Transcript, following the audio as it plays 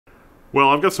Well,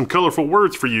 I've got some colorful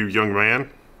words for you, young man.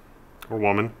 Or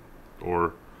woman.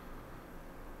 Or...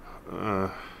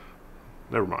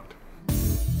 never mind.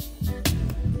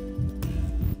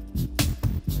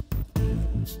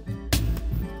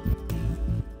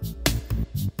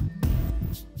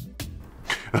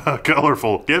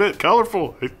 Colorful. Get it?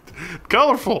 Colorful.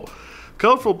 Colorful.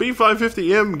 Colorful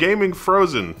B550M Gaming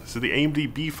Frozen. This is the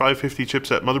AMD B550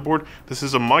 chipset motherboard. This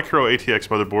is a micro ATX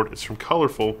motherboard. It's from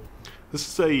Colorful. This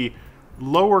is a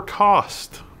lower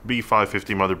cost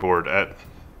B550 motherboard at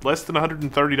less than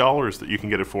 $130 that you can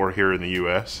get it for here in the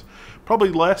US. Probably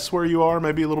less where you are,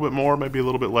 maybe a little bit more, maybe a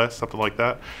little bit less, something like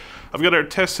that. I've got our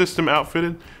test system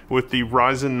outfitted with the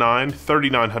Ryzen 9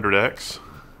 3900X.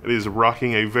 It is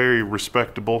rocking a very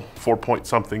respectable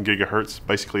 4-point-something gigahertz,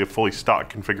 basically a fully stock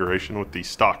configuration with the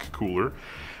stock cooler.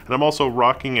 And I'm also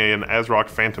rocking an ASRock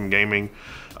Phantom Gaming,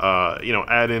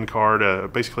 add-in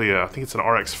card. Basically, I think it's an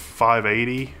RX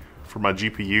 580 for my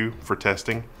GPU for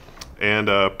testing, and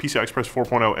PCI Express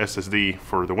 4.0 SSD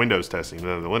for the Windows testing.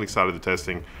 Then the Linux side of the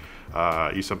testing,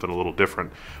 use something a little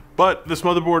different. But this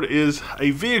motherboard is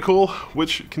a vehicle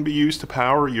which can be used to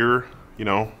power your,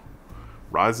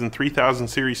 Ryzen 3000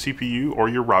 series CPU or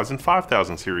your Ryzen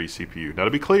 5000 series CPU. Now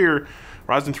to be clear,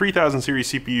 Ryzen 3000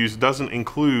 series CPUs doesn't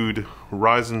include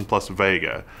Ryzen plus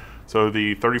Vega. So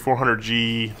the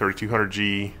 3400G,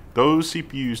 3200G, those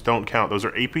CPUs don't count. Those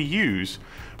are APUs,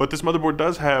 but this motherboard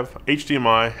does have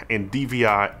HDMI and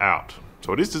DVI out.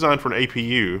 So it is designed for an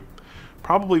APU.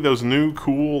 Probably those new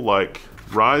cool like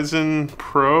Ryzen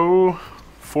Pro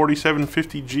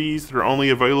 4750Gs that are only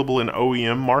available in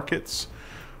OEM markets,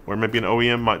 where maybe an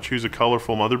OEM might choose a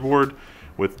colorful motherboard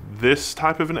with this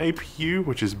type of an APU,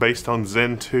 which is based on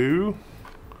Zen 2,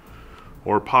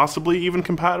 or possibly even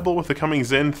compatible with the coming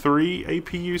Zen 3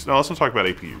 APUs. Now let's not talk about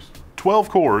APUs. 12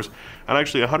 cores and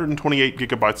actually 128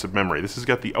 gigabytes of memory. This has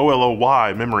got the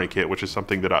OLOY memory kit, which is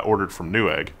something that I ordered from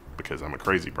Newegg because I'm a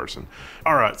crazy person.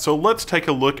 All right, so let's take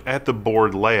a look at the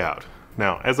board layout.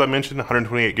 Now, as I mentioned,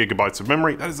 128 gigabytes of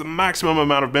memory. That is the maximum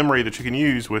amount of memory that you can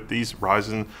use with these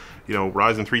Ryzen,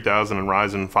 Ryzen 3000 and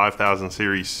Ryzen 5000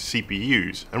 series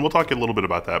CPUs. And we'll talk a little bit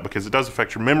about that because it does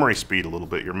affect your memory speed a little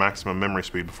bit, your maximum memory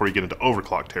speed, before you get into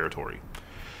overclock territory.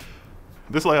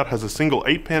 This layout has a single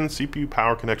 8-pin CPU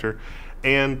power connector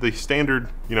and the standard,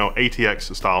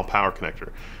 ATX style power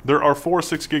connector. There are 4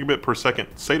 6 gigabit per second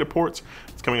SATA ports.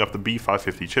 It's coming off the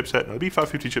B550 chipset. Now, the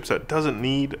B550 chipset doesn't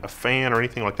need a fan or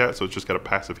anything like that, so it's just got a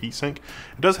passive heatsink.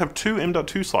 It does have 2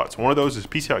 M.2 slots. One of those is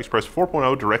PCI Express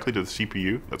 4.0 directly to the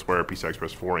CPU. That's where PCI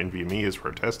Express 4 NVMe is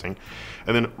for testing.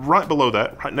 And then right below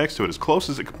that, right next to it, as close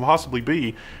as it could possibly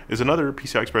be, is another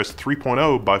PCI Express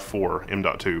 3.0 by 4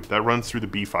 M.2. That runs through the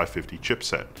B550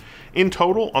 chipset. In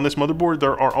total, on this motherboard,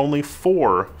 there are only 4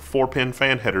 4-pin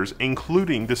fan headers,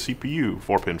 including the CPU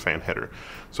 4-pin fan header.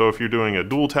 So if you're doing a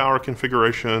dual tower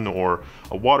configuration or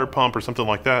a water pump or something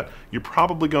like that, you're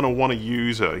probably going to want to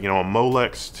use a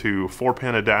Molex to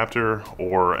 4-pin adapter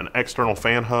or an external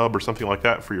fan hub or something like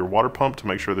that for your water pump to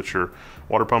make sure that your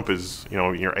water pump is,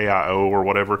 your AIO or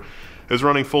whatever, is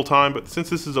running full time. But since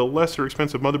this is a lesser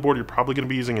expensive motherboard, you're probably going to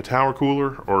be using a tower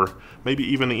cooler or maybe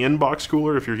even the inbox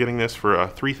cooler if you're getting this for a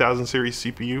 3000 series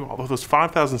CPU. Although those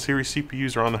 5000 series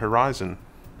CPUs are on the horizon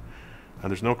and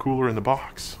there's no cooler in the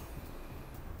box.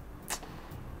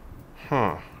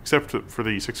 Except for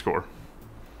the 6-core.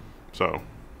 So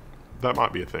that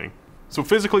might be a thing. So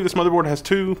physically, this motherboard has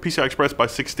 2 PCI Express by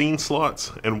 16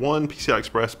 slots and 1 PCI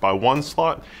Express by 1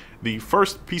 slot. The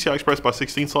first PCI Express by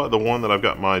 16 slot, the one that I've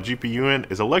got my GPU in,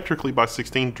 is electrically by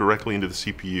 16 directly into the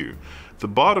CPU. The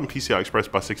bottom PCI Express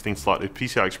by 16 slot is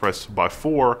PCI Express by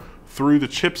 4 through the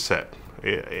chipset.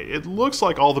 It looks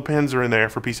like all the pins are in there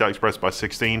for PCI Express by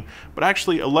 16, but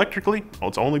actually electrically,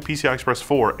 it's only PCI Express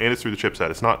 4 and it's through the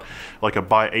chipset. It's not like a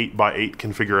by 8 by 8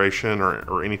 configuration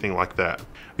or anything like that.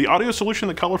 The audio solution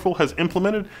that Colorful has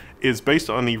implemented is based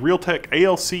on the Realtek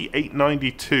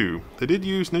ALC892. They did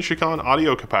use Nishikon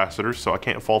audio capacitors, so I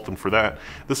can't fault them for that.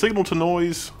 The signal to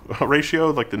noise ratio,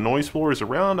 like the noise floor, is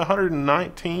around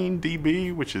 119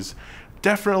 dB, which is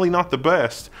definitely not the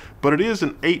best, but it is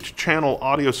an 8-channel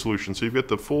audio solution. So you've got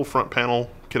the full front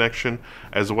panel connection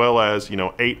as well as,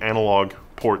 8 analog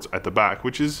ports at the back,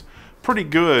 which is pretty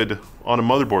good on a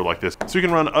motherboard like this. So you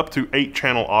can run up to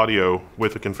 8-channel audio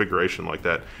with a configuration like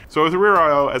that. So with the rear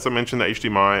I/O, as I mentioned, the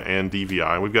HDMI and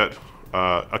DVI, we've got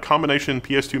a combination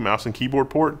PS2 mouse and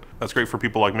keyboard port. That's great for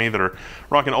people like me that are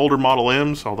rocking older Model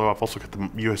M's, although I've also got the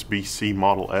USB-C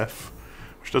Model F,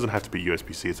 which doesn't have to be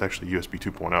USB-C, it's actually USB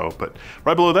 2.0, but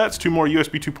right below that's 2 more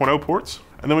USB 2.0 ports,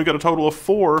 and then we've got a total of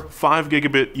 4 5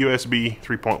 gigabit USB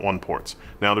 3.1 ports.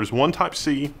 Now there's 1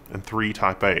 Type-C and 3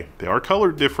 Type-A. They are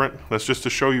colored different, that's just to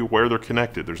show you where they're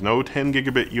connected. There's no 10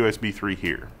 gigabit USB 3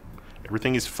 here.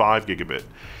 Everything is 5 gigabit.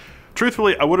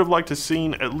 Truthfully, I would have liked to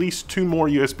seen at least 2 more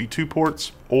USB 2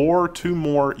 ports or 2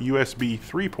 more USB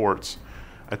 3 ports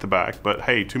at the back, but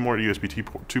hey, 2 more USB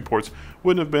 2 ports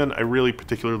wouldn't have been a really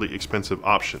particularly expensive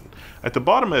option. At the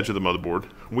bottom edge of the motherboard,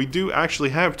 we do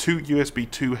actually have 2 USB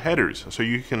 2 headers, so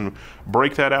you can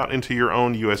break that out into your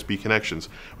own USB connections.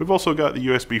 We've also got the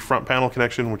USB front panel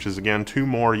connection, which is again 2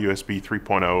 more USB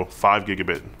 3.0 5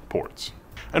 gigabit ports.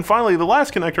 And finally, the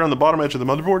last connector on the bottom edge of the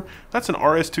motherboard, that's an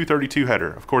RS-232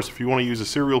 header. Of course, if you want to use a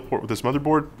serial port with this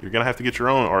motherboard, you're going to have to get your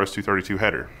own RS-232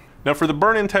 header. Now for the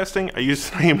burn-in testing, I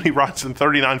used an AMD Ryzen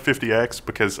 3950X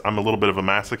because I'm a little bit of a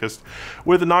masochist,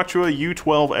 with a Noctua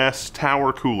U12S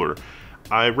tower cooler.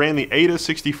 I ran the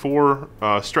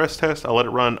AIDA64 stress test. I let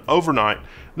it run overnight.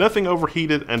 Nothing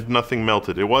overheated and nothing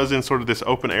melted. It was in sort of this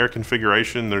open air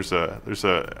configuration. There's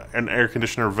an air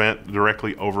conditioner vent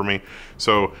directly over me,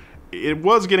 so it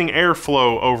was getting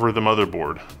airflow over the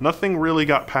motherboard. Nothing really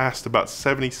got past about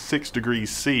 76 degrees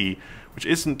C, which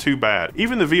isn't too bad.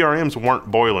 Even the VRMs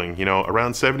weren't boiling, you know,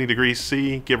 around 70 degrees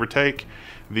C, give or take.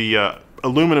 The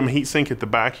aluminum heatsink at the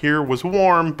back here was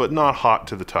warm, but not hot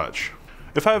to the touch.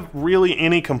 If I have really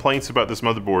any complaints about this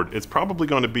motherboard, it's probably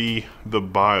going to be the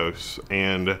BIOS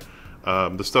and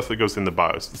the stuff that goes in the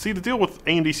BIOS. See, the deal with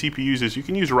AMD CPUs is you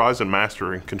can use Ryzen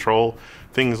Master and control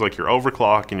things like your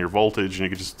overclock and your voltage, and you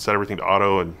can just set everything to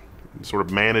auto and sort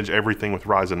of manage everything with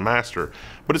Ryzen Master,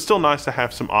 but it's still nice to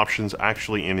have some options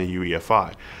actually in a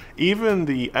UEFI. Even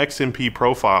the XMP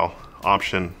profile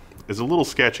option is a little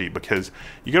sketchy because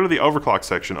you go to the overclock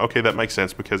section. Okay, that makes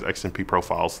sense because XMP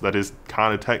profiles, that is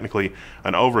kind of technically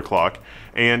an overclock,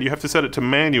 and you have to set it to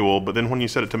manual, but then when you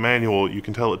set it to manual, you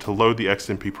can tell it to load the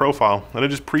XMP profile, and it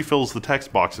just pre-fills the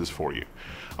text boxes for you.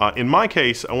 In my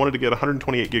case, I wanted to get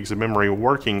 128 gigs of memory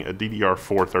working at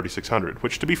DDR4 3600,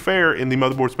 which, to be fair, in the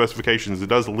motherboard specifications, it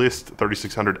does list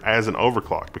 3600 as an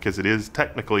overclock because it is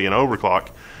technically an overclock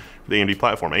for the AMD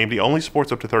platform. AMD only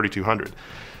supports up to 3200.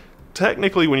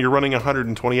 Technically, when you're running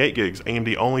 128 gigs,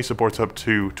 AMD only supports up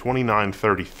to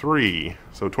 2933,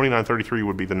 so 2933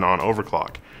 would be the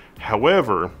non-overclock.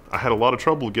 However, I had a lot of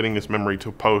trouble getting this memory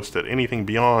to post at anything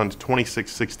beyond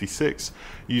 2666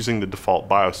 using the default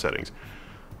BIOS settings.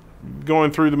 Going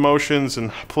through the motions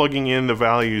and plugging in the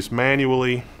values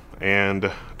manually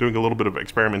and doing a little bit of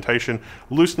experimentation,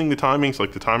 loosening the timings,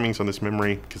 like the timings on this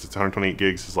memory, because it's 128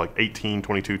 gigs, is like 18,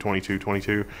 22, 22,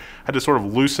 22. I had to sort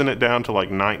of loosen it down to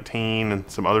like 19 and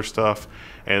some other stuff,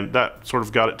 and that sort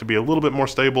of got it to be a little bit more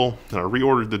stable. And I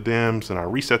reordered the DIMMs and I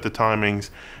reset the timings,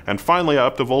 and finally I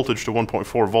upped the voltage to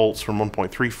 1.4 volts from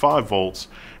 1.35 volts,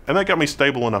 and that got me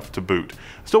stable enough to boot.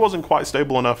 Still wasn't quite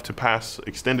stable enough to pass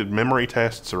extended memory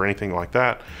tests or anything like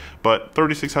that, but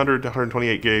 3600 to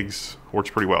 128 gigs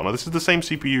works pretty well. Now this is the same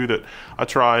CPU that I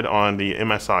tried on the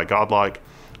MSI Godlike,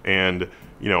 and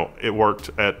you know, it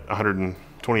worked at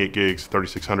 128 gigs,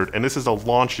 3600, and this is a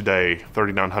launch day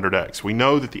 3900X. We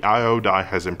know that the IO die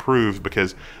has improved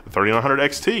because the 3900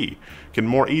 XT can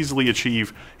more easily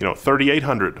achieve, you know,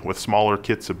 3800 with smaller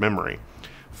kits of memory.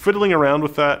 Fiddling around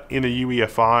with that in a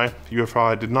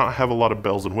UEFI did not have a lot of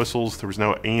bells and whistles. There was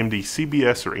no AMD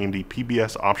CBS or AMD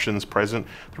PBS options present.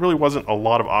 There really wasn't a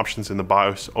lot of options in the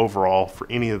BIOS overall for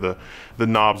any of the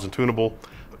knobs and tunable.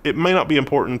 It may not be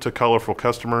important to colorful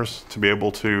customers to be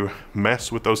able to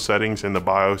mess with those settings in the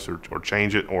BIOS or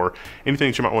change it, or anything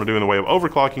that you might want to do in the way of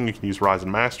overclocking you can use Ryzen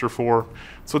Master for.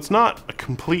 So it's not a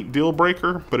complete deal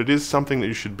breaker, but it is something that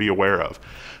you should be aware of.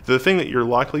 The thing that you're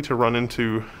likely to run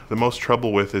into the most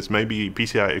trouble with is maybe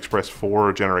PCI Express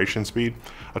 4 generation speed.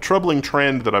 A troubling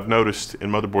trend that I've noticed in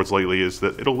motherboards lately is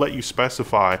that it'll let you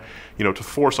specify, you know, to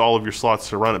force all of your slots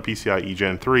to run at PCIe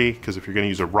Gen 3, because if you're going to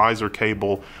use a riser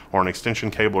cable or an extension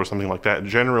cable or something like that,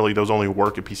 generally those only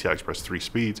work at PCI Express 3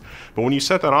 speeds. But when you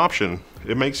set that option,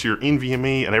 it makes your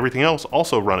NVMe and everything else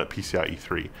also run at PCIe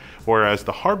 3, whereas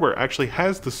the hardware actually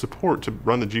has the support to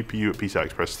run the GPU at PCI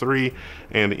Express 3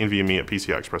 and the NVMe at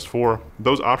PCI Express 4.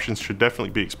 Those options should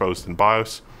definitely be exposed in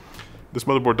BIOS. This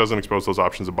motherboard doesn't expose those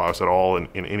options in BIOS at all in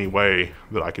any way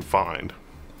that I could find.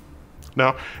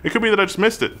 Now, it could be that I just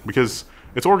missed it because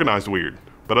it's organized weird,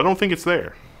 but I don't think it's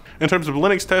there. In terms of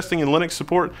Linux testing and Linux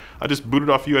support, I just booted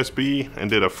off USB and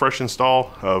did a fresh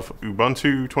install of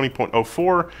Ubuntu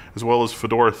 20.04 as well as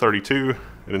Fedora 32.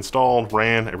 It installed,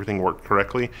 ran, everything worked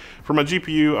correctly. For my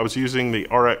GPU, I was using the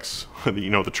RX,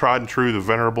 the tried and true, the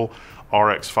venerable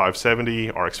RX 570,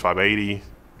 RX 580,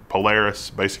 Polaris.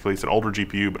 Basically, it's an older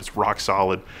GPU, but it's rock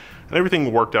solid. And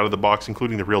everything worked out of the box,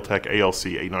 including the Realtek ALC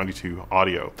 892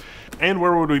 audio. And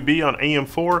where would we be on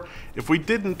AM4 if we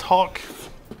didn't talk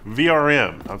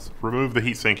VRM? Let's remove the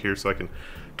heatsink here so I can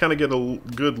kind of get a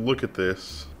good look at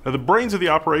this. Now the brains of the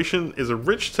operation is a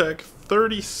Richtech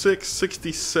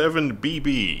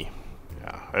 3667BB.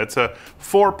 Yeah, it's a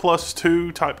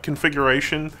 4+2 type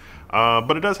configuration,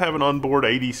 but it does have an onboard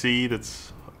ADC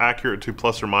that's accurate to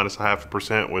plus or minus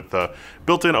 0.5% with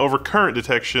built-in overcurrent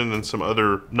detection and some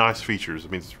other nice features. I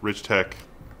mean, it's Richtech.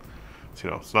 You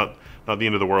know, it's not the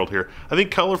end of the world here. I think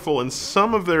Colorful and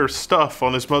some of their stuff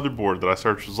on this motherboard that I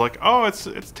searched was like, oh, it's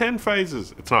 10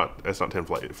 phases. It's not 10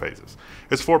 phases.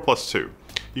 It's 4+2.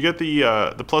 You get the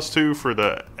 +2 for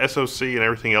the SoC and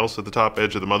everything else at the top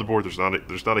edge of the motherboard. There's not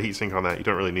a heatsink on that. You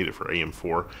don't really need it for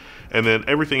AM4. And then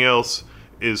everything else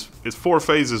is 4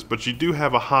 phases, but you do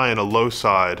have a high and a low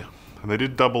side, and they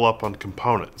did double up on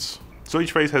components. So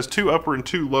each phase has 2 upper and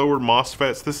 2 lower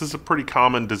MOSFETs. This is a pretty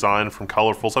common design from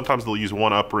Colorful. Sometimes they'll use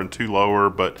 1 upper and 2 lower,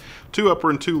 but 2 upper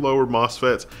and 2 lower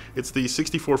MOSFETs. It's the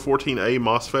 6414A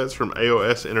MOSFETs from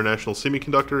AOS International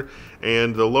Semiconductor,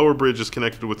 and the lower bridge is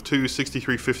connected with 2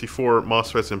 6354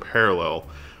 MOSFETs in parallel.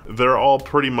 They're all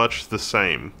pretty much the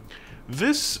same.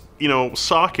 This,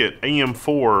 socket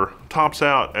AM4 tops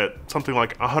out at something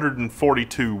like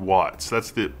 142 watts.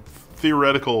 That's the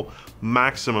theoretical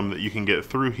maximum that you can get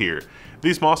through here.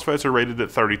 These MOSFETs are rated at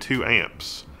 32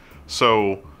 amps.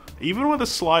 So even with a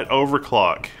slight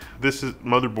overclock, this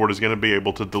motherboard is going to be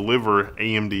able to deliver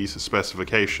AMD's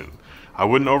specification. I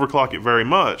wouldn't overclock it very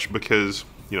much because,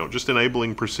 just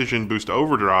enabling precision boost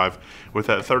overdrive with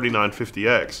that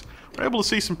 3950X, we're able to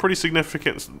see some pretty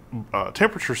significant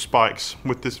temperature spikes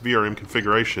with this VRM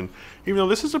configuration, even though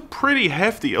this is a pretty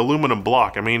hefty aluminum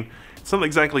block. I mean, it's not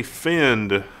exactly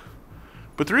finned,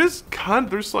 but there's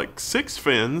like 6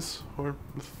 fins, or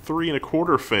 3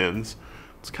 1/4 fins.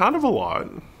 It's kind of a lot.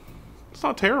 It's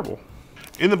not terrible.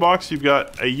 In the box, you've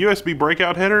got a USB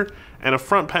breakout header and a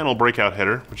front panel breakout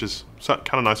header, which is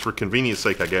kind of nice for convenience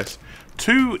sake, I guess.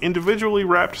 2 individually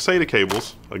wrapped SATA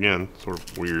cables. Again, sort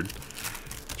of weird.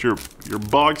 It's your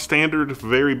bog standard,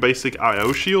 very basic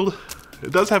I/O shield.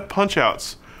 It does have punch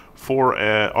outs for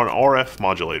an RF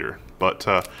modulator, but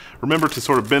remember to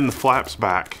sort of bend the flaps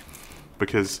back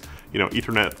because,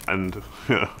 Ethernet and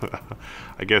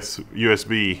I guess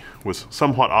USB was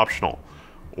somewhat optional,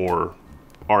 or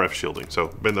RF shielding, so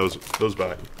bend those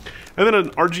back. And then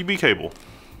an RGB cable.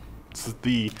 This is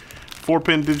the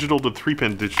 4-pin digital to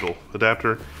 3-pin digital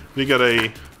adapter. Then you got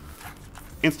a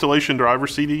installation driver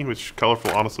CD, which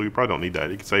Colorful, honestly, we probably don't need that.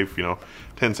 You can save,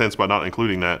 10 cents by not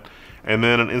including that. And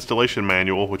then an installation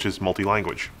manual, which is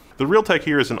multi-language. The Realtek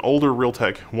here is an older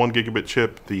Realtek 1 gigabit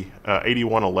chip, the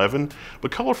 8111, but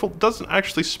Colorful doesn't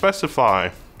actually specify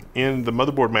in the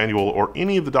motherboard manual or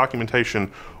any of the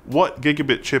documentation what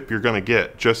gigabit chip you're going to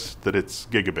get, just that it's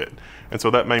gigabit. And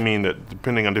so that may mean that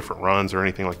depending on different runs or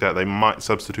anything like that, they might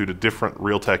substitute a different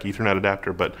Realtek Ethernet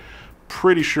adapter, but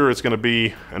pretty sure it's going to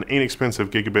be an inexpensive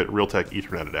gigabit Realtek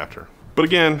Ethernet adapter. But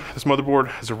again, this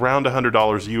motherboard is around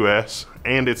 $100 US,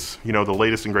 and it's, the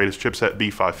latest and greatest chipset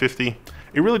B550.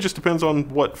 It really just depends on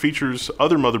what features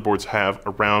other motherboards have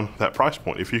around that price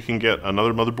point. If you can get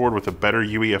another motherboard with a better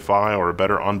UEFI or a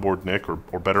better onboard NIC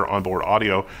or better onboard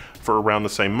audio for around the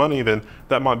same money, then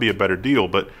that might be a better deal.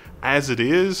 But as it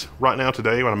is, right now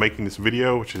today when I'm making this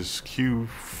video, which is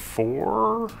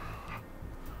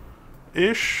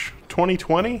Q4-ish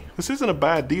 2020, this isn't a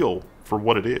bad deal for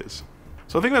what it is.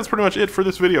 So I think that's pretty much it for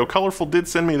this video. Colorful did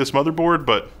send me this motherboard,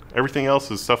 but everything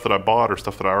else is stuff that I bought or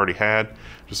stuff that I already had.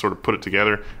 Just sort of put it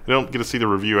together. I don't get to see the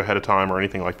review ahead of time or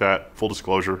anything like that. Full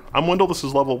disclosure. I'm Wendell, this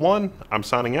is Level 1. I'm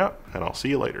signing out, and I'll see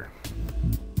you later.